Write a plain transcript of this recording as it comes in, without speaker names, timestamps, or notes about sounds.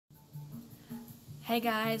Hey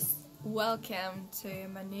guys, welcome to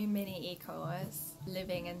my new mini e-course,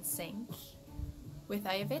 Living in Sync with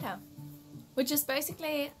Ayurveda, which is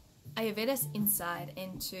basically Ayurveda's insight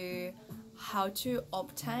into how to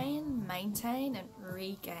obtain, maintain and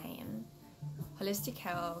regain holistic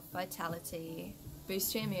health, vitality,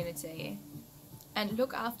 boost your immunity and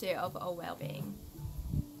look after your overall well-being.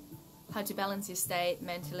 How to balance your state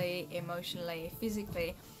mentally, emotionally,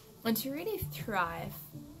 physically, and to really thrive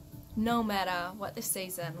no matter what the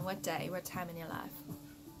season, what day, what time in your life.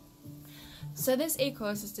 So this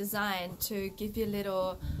e-course is designed to give you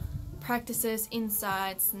little practices,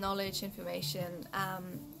 insights, knowledge, information,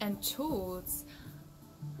 and tools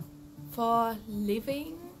for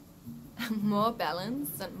living more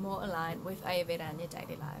balanced and more aligned with Ayurveda in your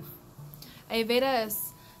daily life. Ayurveda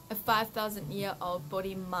is a 5,000-year-old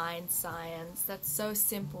body-mind science that's so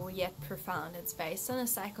simple yet profound. It's based on the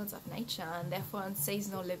cycles of nature and therefore on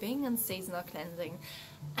seasonal living and seasonal cleansing.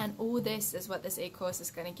 And all this is what this e-course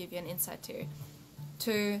is going to give you an insight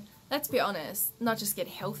to, let's be honest, not just get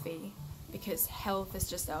healthy, because health is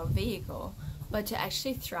just our vehicle, but to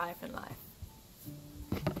actually thrive in life.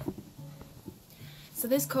 So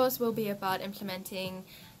this course will be about implementing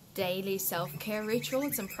daily self-care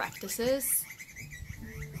rituals and practices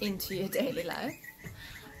into your daily life,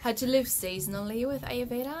 how to live seasonally with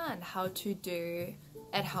Ayurveda, and how to do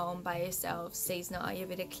at home by yourself seasonal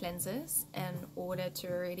Ayurvedic cleanses in order to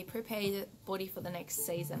really prepare your body for the next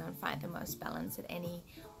season and find the most balance at any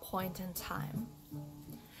point in time.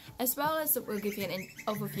 As well as it will give you an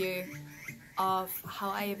overview of how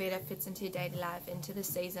Ayurveda fits into your daily life, into the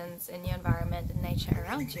seasons, in your environment and nature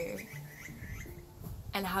around you,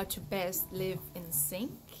 and how to best live in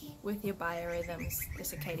sync with your biorhythms, the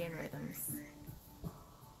circadian rhythms,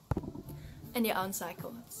 and your own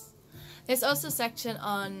cycles. There's also a section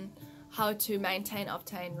on how to maintain,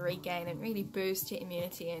 obtain, regain, and really boost your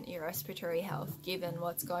immunity and your respiratory health given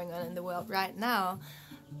what's going on in the world right now.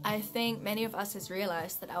 I think many of us has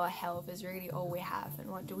realized that our health is really all we have,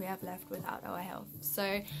 and what do we have left without our health.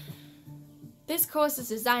 So this course is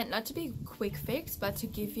designed not to be a quick fix, but to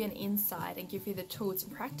give you an insight and give you the tools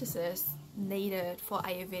and practices needed for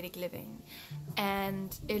Ayurvedic living.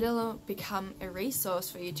 And it'll become a resource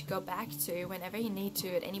for you to go back to whenever you need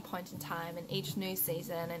to at any point in time, in each new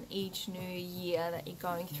season and each new year that you're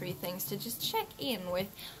going through things, to just check in with,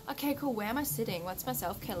 okay, cool, where am I sitting? What's my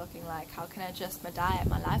self-care looking like? How can I adjust my diet,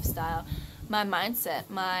 my lifestyle, my mindset,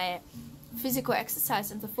 my physical exercise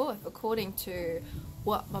and so forth according to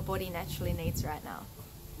what my body naturally needs right now.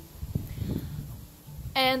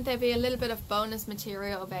 And there'll be a little bit of bonus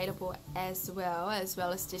material available as well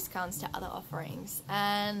as discounts to other offerings.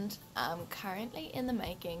 And I'm currently in the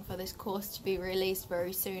making for this course to be released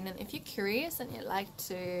very soon. And if you're curious and you'd like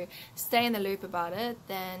to stay in the loop about it,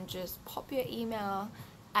 then just pop your email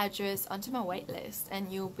address onto my waitlist and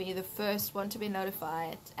you'll be the first one to be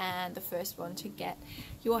notified and the first one to get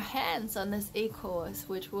your hands on this e-course,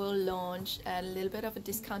 which will launch at a little bit of a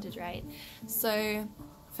discounted rate. So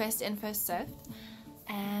first in, first served,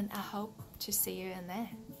 and I hope to see you in there.